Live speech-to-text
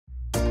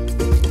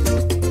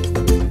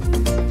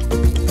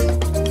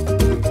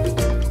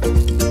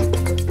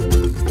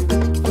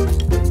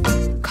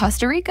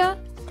Costa Rica,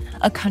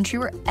 a country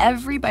where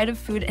every bite of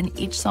food and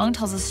each song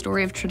tells a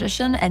story of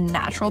tradition and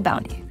natural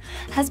bounty,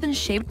 has been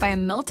shaped by a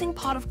melting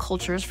pot of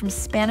cultures from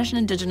Spanish and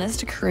Indigenous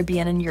to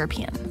Caribbean and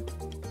European.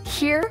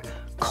 Here,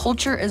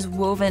 culture is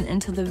woven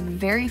into the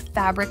very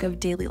fabric of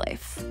daily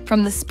life,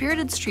 from the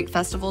spirited street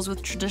festivals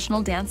with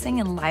traditional dancing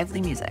and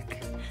lively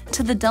music,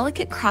 to the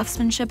delicate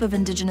craftsmanship of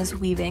Indigenous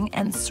weaving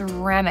and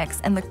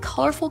ceramics and the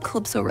colorful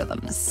calypso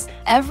rhythms.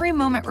 Every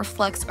moment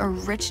reflects a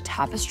rich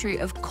tapestry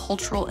of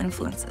cultural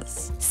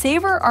influences.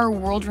 Savor our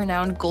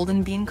world-renowned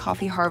golden bean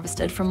coffee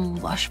harvested from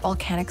lush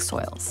volcanic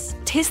soils.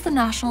 Taste the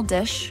national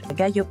dish,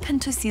 gallo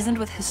pinto seasoned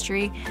with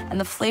history and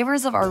the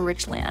flavors of our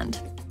rich land.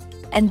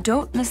 And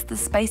don't miss the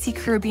spicy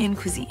Caribbean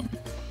cuisine,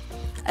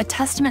 a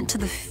testament to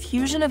the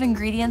fusion of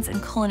ingredients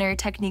and culinary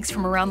techniques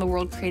from around the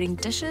world, creating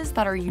dishes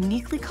that are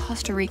uniquely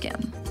Costa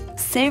Rican.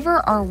 Savor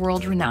our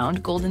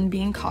world-renowned golden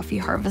bean coffee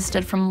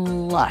harvested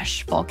from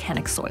lush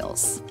volcanic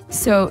soils.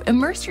 So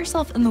immerse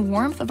yourself in the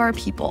warmth of our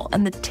people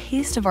and the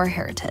taste of our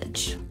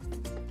heritage.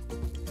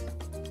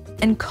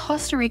 In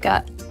Costa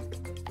Rica,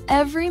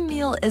 every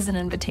meal is an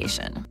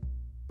invitation,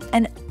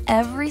 and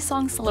every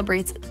song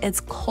celebrates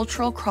its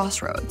cultural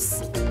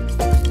crossroads.